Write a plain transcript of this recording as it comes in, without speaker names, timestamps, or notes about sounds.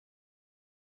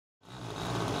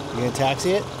You gonna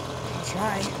taxi it? I'll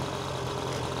try.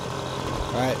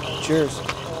 Alright, cheers.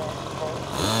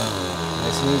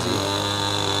 Nice and easy.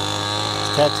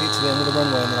 Just taxi it to the end of the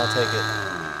runway and then I'll take it.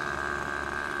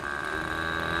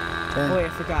 Turn. Oh wait, I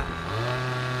forgot.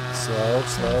 Slow,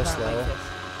 slow, Not slow. like this.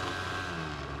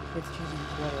 It's choosing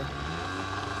water.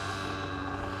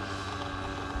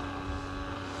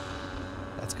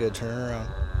 That's good. Turn it around.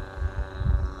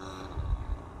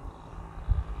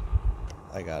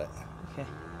 I got it. Okay.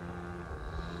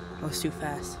 I was too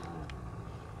fast.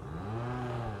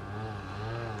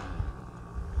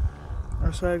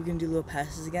 Oh, so are we gonna do little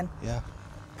passes again? Yeah.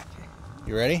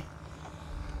 You ready?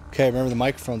 Okay, remember the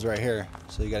microphone's right here,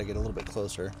 so you gotta get a little bit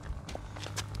closer.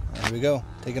 Here we go.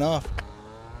 Taking off.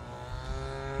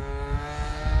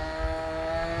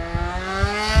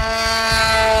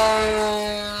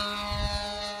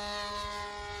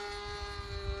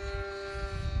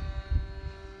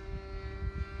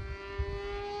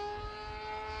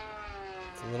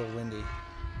 It's a little windy.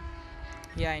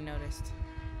 Yeah, I noticed.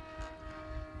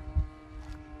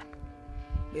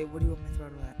 Wait, what do you want my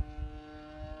throttle at?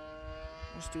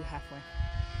 Let's do halfway.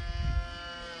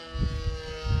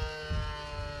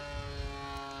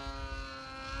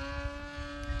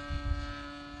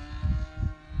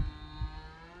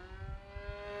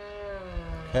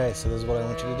 Okay, so this is what I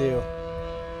want you to do.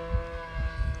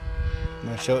 I'm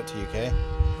gonna show it to you, okay?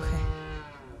 Okay.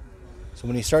 So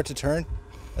when you start to turn,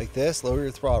 like this, lower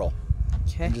your throttle.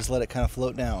 Okay. And just let it kind of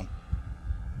float down.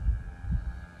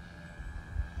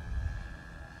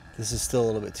 This is still a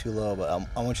little bit too low, but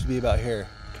I want you to be about here,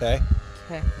 okay?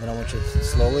 Okay. Then I want you to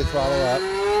slowly throttle up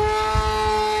and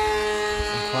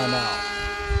climb out.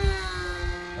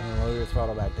 And then lower your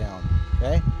throttle back down,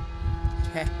 okay?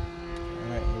 Okay. All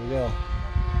right, here we go.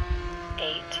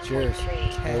 8.3. Cheers.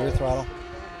 Lower your throttle.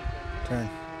 Turn.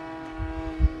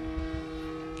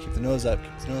 Keep the nose up,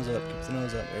 keep the nose up, keep the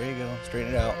nose up. There you go.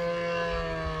 Straighten it out.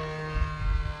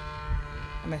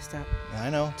 I messed up. Yeah, I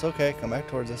know, it's okay. Come back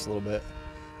towards us a little bit.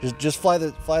 Just fly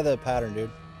the pattern, dude.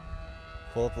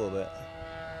 Pull up a little bit.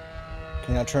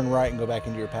 Okay, now turn right and go back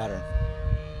into your pattern.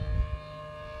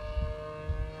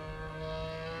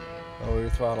 Lower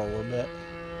your throttle a little bit.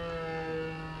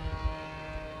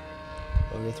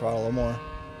 Lower your throttle a little more.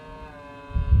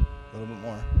 A little bit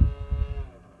more.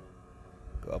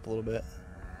 Go up a little bit.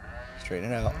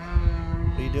 Straighten it out.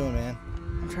 What are you doing, man?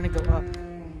 I'm trying to go up.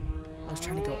 I was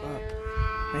trying to go up.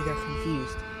 I got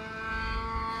confused.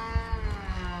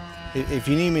 If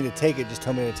you need me to take it, just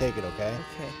tell me to take it, okay?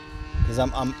 Okay. Because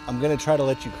I'm gonna try to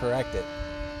let you correct it.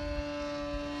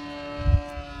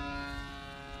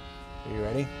 Are you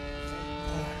ready?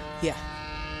 Yeah.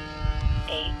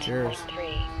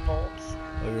 8.3 volts.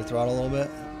 Lower your throttle a little bit.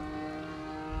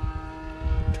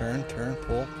 Turn, turn,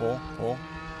 pull, pull, pull.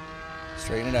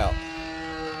 Straighten it out.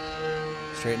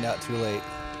 Straighten out too late.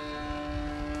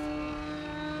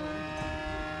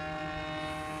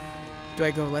 Do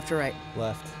I go left or right?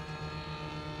 Left.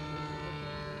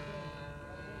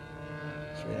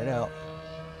 Straighten it out.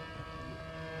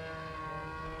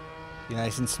 Be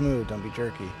nice and smooth, don't be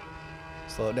jerky.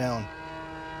 Slow it down.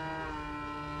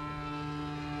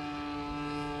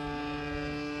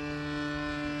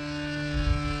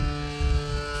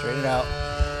 Straighten it out.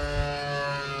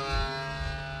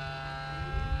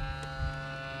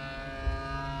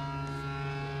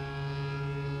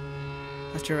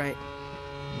 Left or right?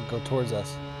 Go towards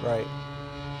us. Right.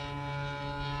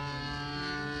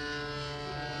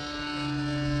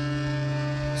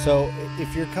 So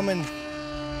if you're coming,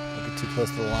 don't get too close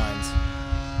to the lines.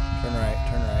 Turn right,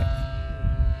 turn right.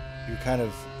 You're kind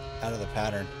of out of the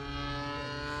pattern.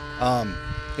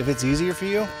 If it's easier for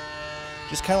you,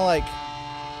 just kind of like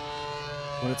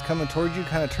when it's coming towards you,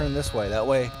 kind of turn this way. That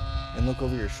way, and look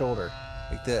over your shoulder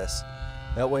like this.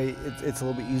 That way, it's a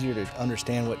little bit easier to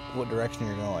understand what direction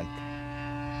you're going.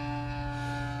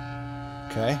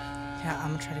 Okay? Yeah,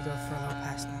 I'm gonna try to go for a little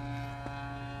pass now.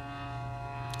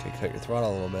 Okay, cut your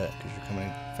throttle a little bit because you're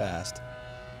coming fast.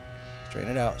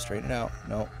 Straighten it out, straighten it out.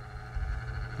 No.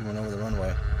 You went over the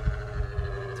runway.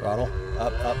 Throttle,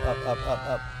 up, up, up, up, up,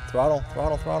 up. Throttle,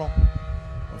 throttle, throttle.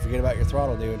 Don't forget about your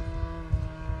throttle, dude.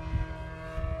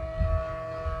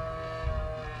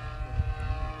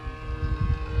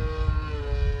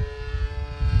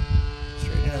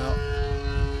 Straighten it out.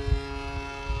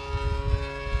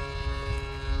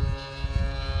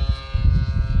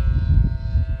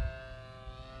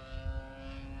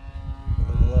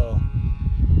 A little low.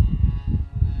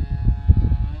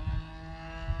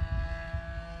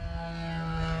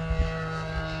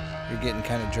 You're getting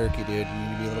kind of jerky, dude. You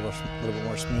need to be a little bit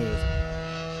more smooth.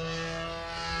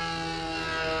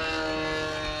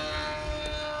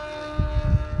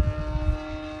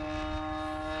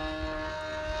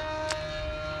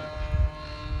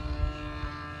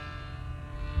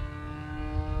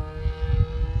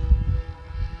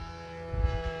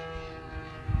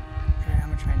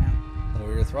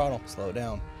 throttle. Slow it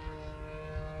down.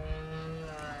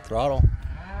 Throttle.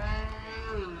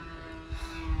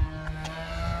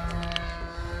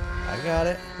 I got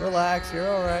it. Relax. You're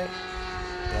all right.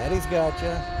 Daddy's got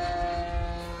you.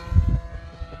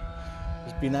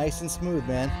 Just be nice and smooth,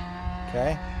 man.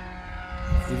 Okay.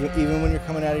 Even when you're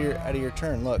coming out of your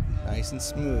turn, look, nice and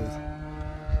smooth.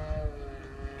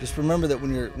 Just remember that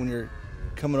when you're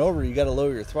coming over, you got to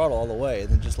lower your throttle all the way, and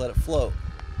then just let it float.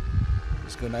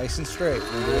 Just go nice and straight.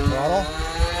 When you do the throttle,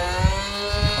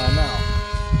 climb out.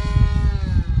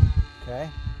 Okay.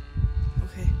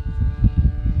 Okay.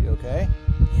 You okay?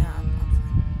 Yeah, I'm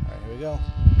fine. All right, here we go.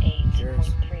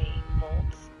 8.3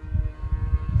 volts.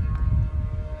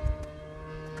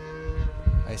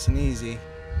 Nice and easy.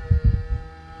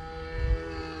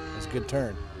 It's a good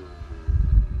turn,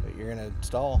 but you're gonna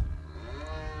stall.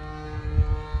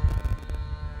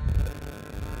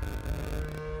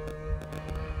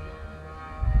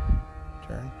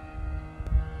 Turn.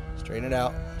 Straighten it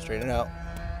out. Straighten it out.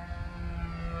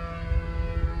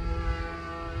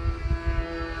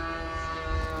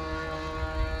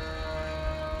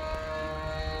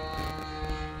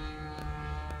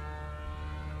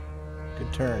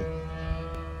 Good turn.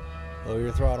 Lower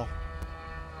your throttle.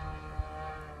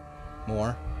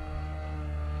 More.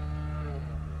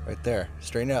 Right there.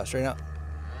 Straighten it out. Straighten it out.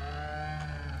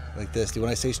 Like this. When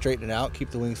I say straighten it out, keep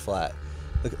the wings flat.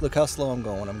 Look how slow I'm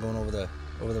going. I'm going over the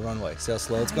runway. See how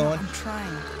slow it's going? I'm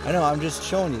trying. I know. I'm just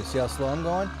showing you. See how slow I'm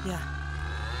going? Yeah.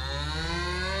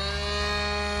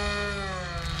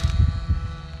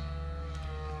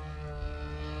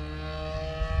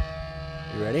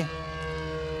 You ready?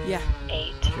 Yeah.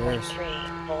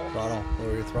 8.3 volts. Throttle.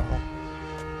 Lower your throttle.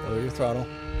 Lower your throttle.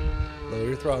 Lower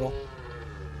your throttle.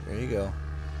 There you go.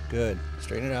 Good.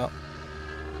 Straighten it out.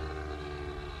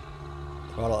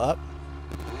 Throttle up.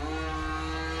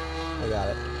 I got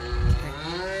it.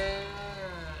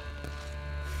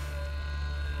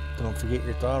 Don't forget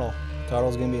your throttle.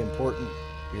 Throttle's gonna be important.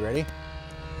 You ready?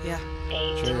 Yeah.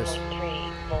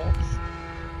 8.3 volts.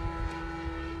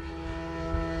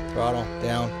 Throttle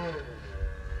down.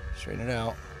 Straighten it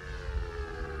out.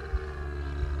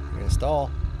 You're gonna stall.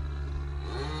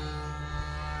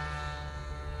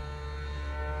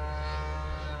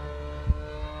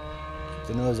 Keep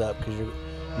the nose up because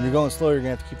when you're going slow, you're gonna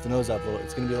have to keep the nose up a little.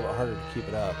 It's gonna be a little harder to keep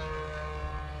it up.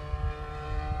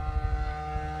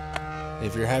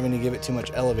 If you're having to give it too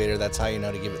much elevator, that's how you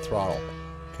know to give it throttle.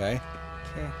 Okay?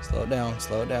 Okay. Slow it down,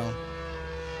 slow it down.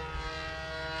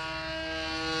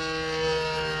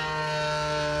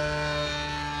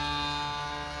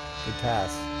 Good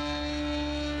pass.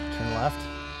 Turn left.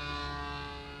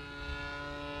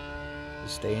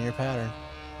 Just stay in your pattern.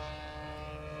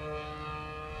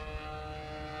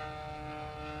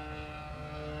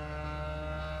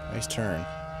 Nice turn.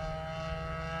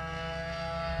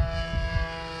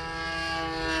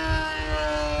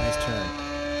 Nice turn.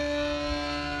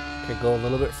 Okay, go a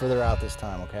little bit further out this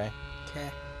time, okay? Okay.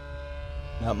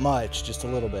 Not much, just a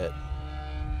little bit.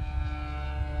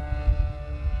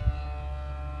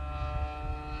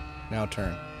 Now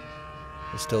turn.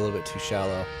 It's still a little bit too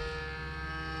shallow.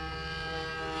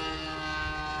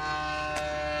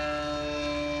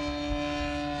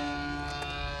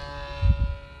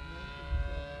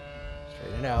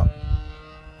 Straighten it out.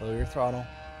 Lower your throttle.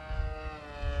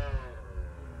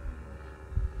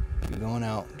 Keep going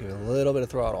out. Give it a little bit of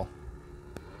throttle.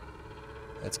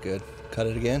 That's good. Cut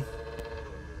it again.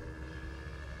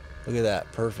 Look at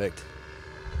that. Perfect.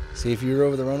 See, if you were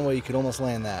over the runway, you could almost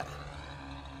land that.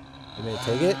 You ready to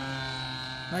take it?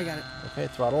 I got it. Okay,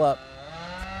 throttle up.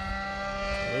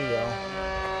 There you go.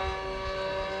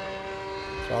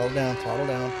 Throttle down, throttle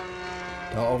down.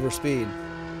 Don't overspeed.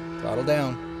 Throttle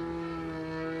down.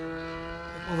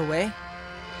 All the way?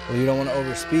 Well, you don't want to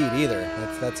overspeed either.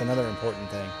 That's another important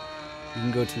thing. You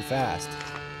can go too fast.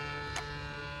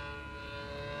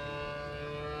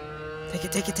 Take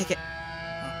it, take it, take it.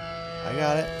 I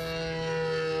got it.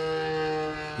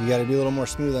 You got to be a little more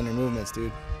smooth on your movements,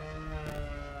 dude.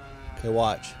 Okay,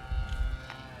 watch.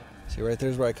 See, right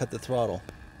there's where I cut the throttle.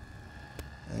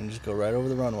 And just go right over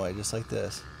the runway, just like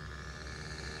this.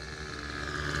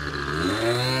 You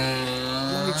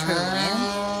want me to try to land?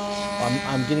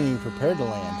 I'm getting you prepared to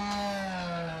land.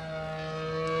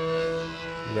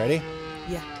 You ready?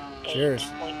 Yeah. Cheers.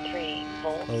 8.3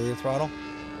 volts. Lower your throttle.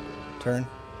 Turn.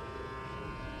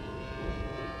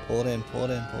 Pull it in, pull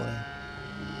it in, pull it in.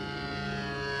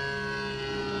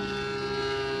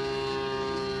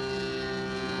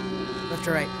 Left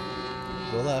or right?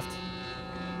 Go left.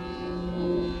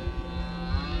 You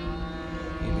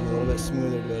be a little bit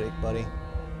smoother, buddy.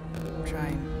 I'm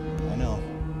trying. I know.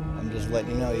 I'm just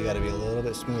letting you know you got to be a little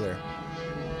bit smoother.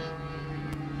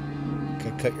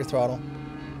 Okay, cut your throttle.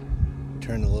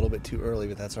 Turned a little bit too early,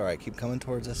 but that's all right. Keep coming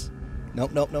towards us.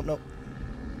 Nope, nope, nope, nope.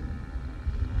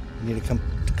 You need to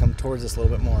come towards us a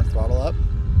little bit more. Throttle up.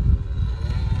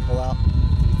 Pull out.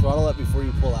 Throttle up before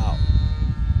you pull out.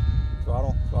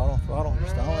 Throttle, throttle, throttle. You're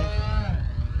stalling.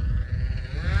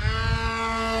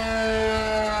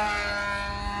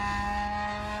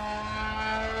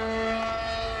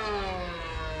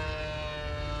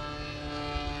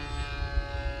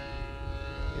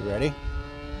 You ready?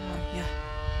 Yeah.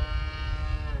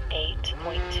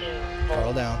 8.2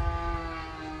 Throttle volts. down.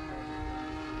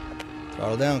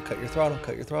 Throttle down. Cut your throttle.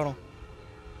 Cut your throttle.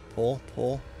 Pull,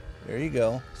 pull. There you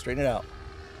go. Straighten it out.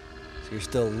 So you're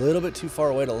still a little bit too far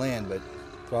away to land, but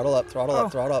throttle up, throttle Oh.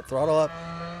 up, throttle up, throttle up.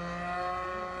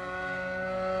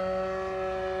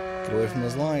 Get away from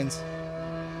those lines.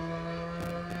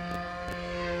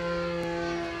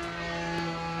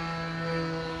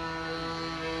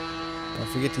 Don't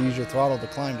forget to use your throttle to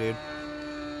climb, dude.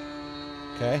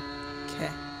 Okay? Okay.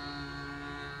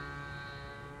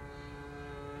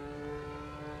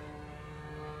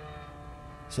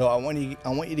 So I want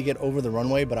you to get over the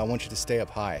runway, but I want you to stay up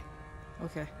high.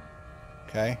 Okay.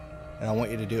 Okay? And I want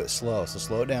you to do it slow. So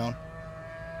slow it down.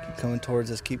 Keep coming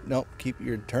towards us. Keep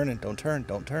you're turning. Don't turn.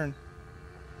 Don't turn.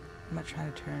 I'm not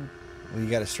trying to turn. Well, you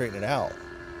got to straighten it out.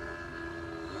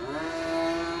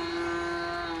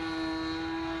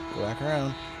 Go back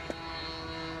around.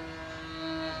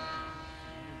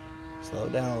 Slow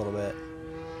it down a little bit.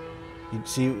 You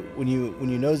see, when you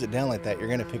nose it down like that, you're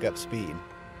going to pick up speed.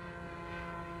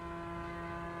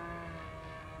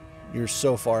 You're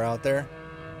so far out there.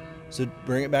 So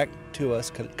bring it back to us.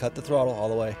 Cut the throttle all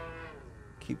the way.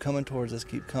 Keep coming towards us.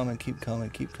 Keep coming. Keep coming.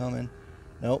 Keep coming.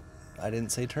 Nope. I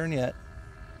didn't say turn yet.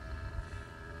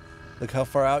 Look how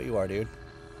far out you are, dude.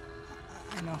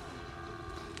 I know.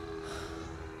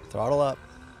 Throttle up.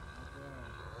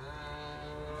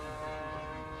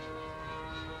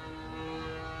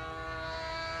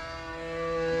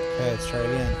 Okay, let's try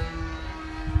again.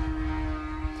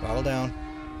 Throttle down.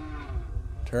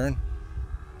 Turn.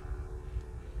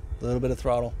 A little bit of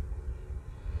throttle.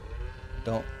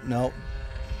 No.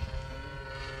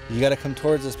 You gotta come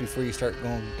towards us before you start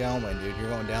going downwind, dude. You're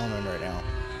going downwind right now.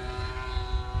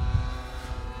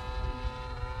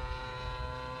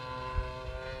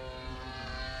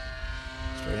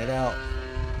 Straighten it out.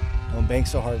 Don't bank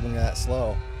so hard when you're that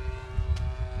slow.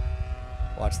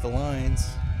 Watch the lines.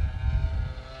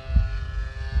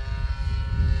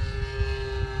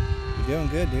 You're doing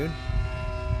good, dude.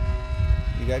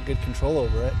 You got good control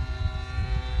over it.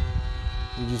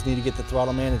 You just need to get the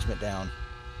throttle management down.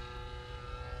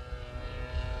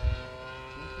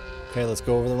 Okay, let's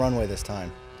go over the runway this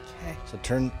time. Okay. So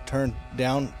turn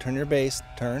down, turn your base,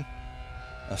 turn.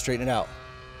 Now straighten it out.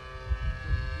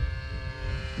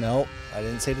 No, I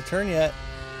didn't say to turn yet.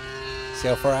 See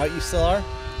how far out you still are?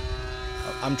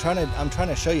 I'm trying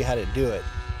to show you how to do it.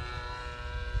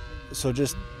 So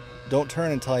just don't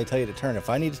turn until I tell you to turn. If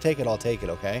I need to take it, I'll take it,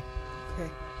 okay? Okay.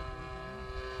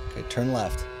 Okay, turn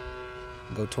left.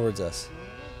 Go towards us.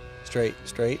 Straight,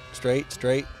 straight, straight,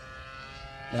 straight.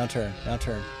 Now turn, now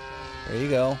turn. There you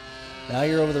go. Now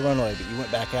you're over the runway, but you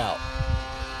went back out.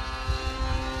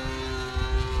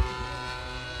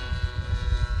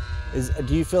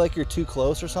 Do you feel like you're too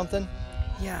close or something?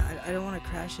 Yeah, I don't want to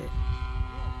crash it.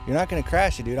 You're not going to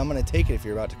crash it, dude. I'm going to take it if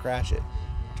you're about to crash it.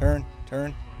 Turn,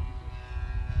 turn.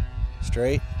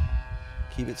 Straight.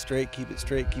 Keep it straight, keep it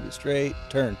straight, keep it straight.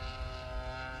 Turn.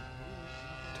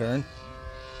 Turn.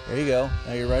 There you go.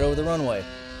 Now you're right over the runway.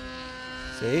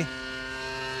 See?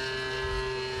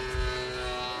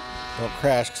 Don't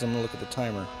crash because I'm going to look at the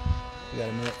timer. We got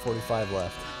 1:45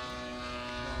 left.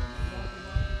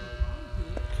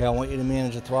 Okay, I want you to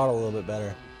manage the throttle a little bit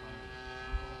better.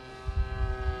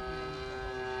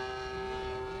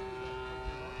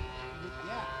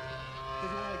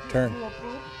 Turn.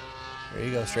 There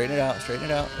you go. Straighten it out. Straighten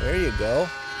it out. There you go.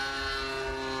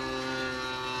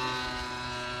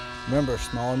 Remember,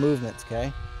 smaller movements,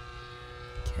 okay?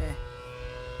 Okay.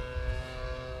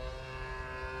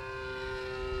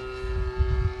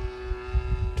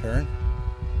 Turn.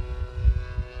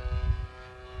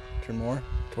 Turn more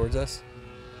towards us.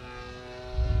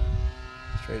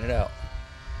 Straighten it out.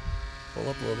 Pull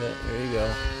up a little bit. There you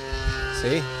go.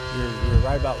 See? You're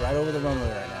right over the runway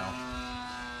right now.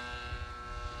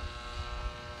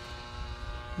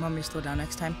 Want me to slow down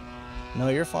next time? No,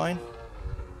 you're fine.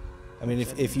 I mean,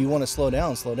 if you want to slow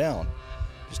down, slow down.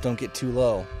 Just don't get too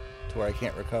low to where I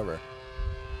can't recover.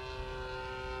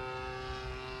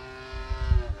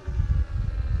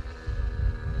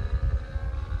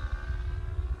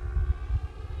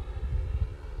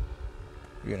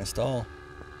 You're gonna stall.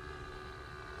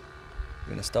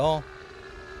 You're gonna stall.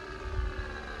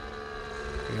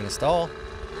 You're gonna stall.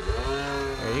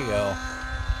 There you go.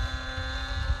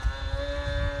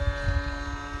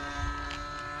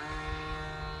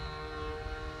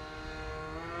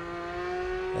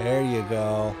 There you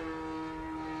go.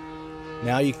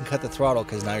 Now you can cut the throttle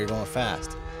because now you're going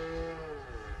fast.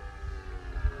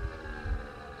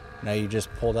 Now you just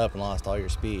pulled up and lost all your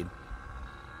speed.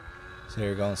 So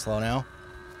you're going slow now.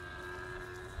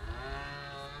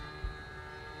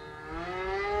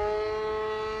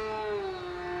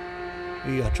 Are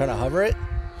you trying to hover it?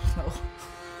 No.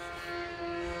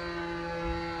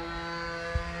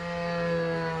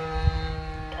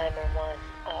 Timer 1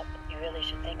 up. You really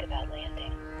should think about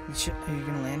landing. Are you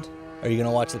gonna land? Are you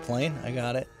gonna watch the plane? I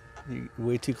got it. You're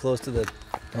way too close to the.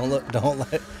 Don't look.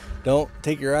 Don't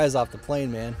take your eyes off the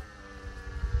plane, man.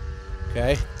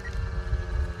 Okay.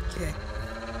 Okay.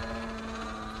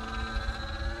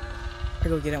 I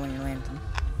go get it when you land.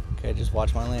 Okay, just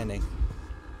watch my landing.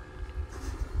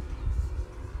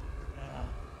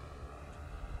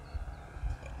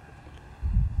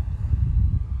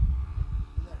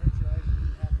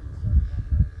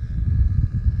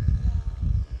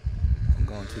 I'm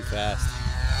going too fast.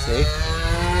 See?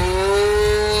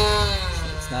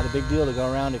 It's not a big deal to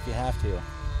go around if you have to.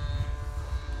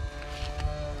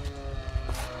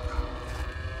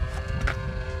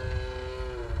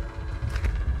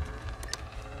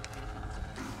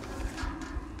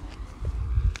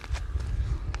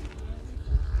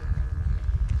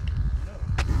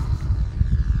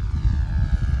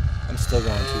 I'm still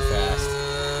going too fast.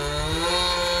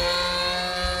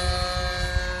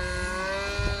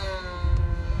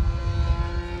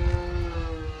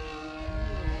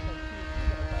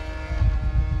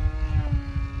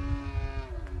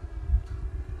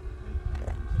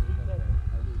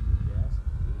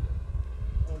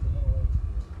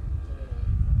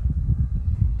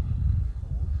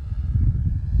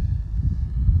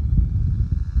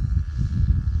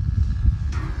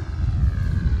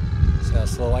 See how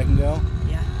slow I can go?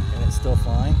 Yeah. And it's still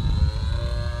flying.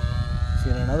 See,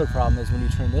 and another problem is when you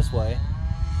turn this way,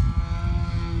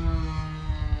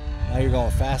 now you're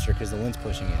going faster because the wind's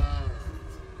pushing you.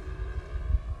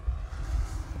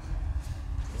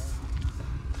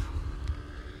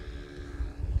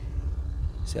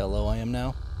 See how low I am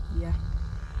now? Yeah.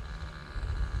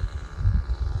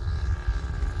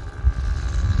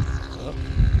 Oh.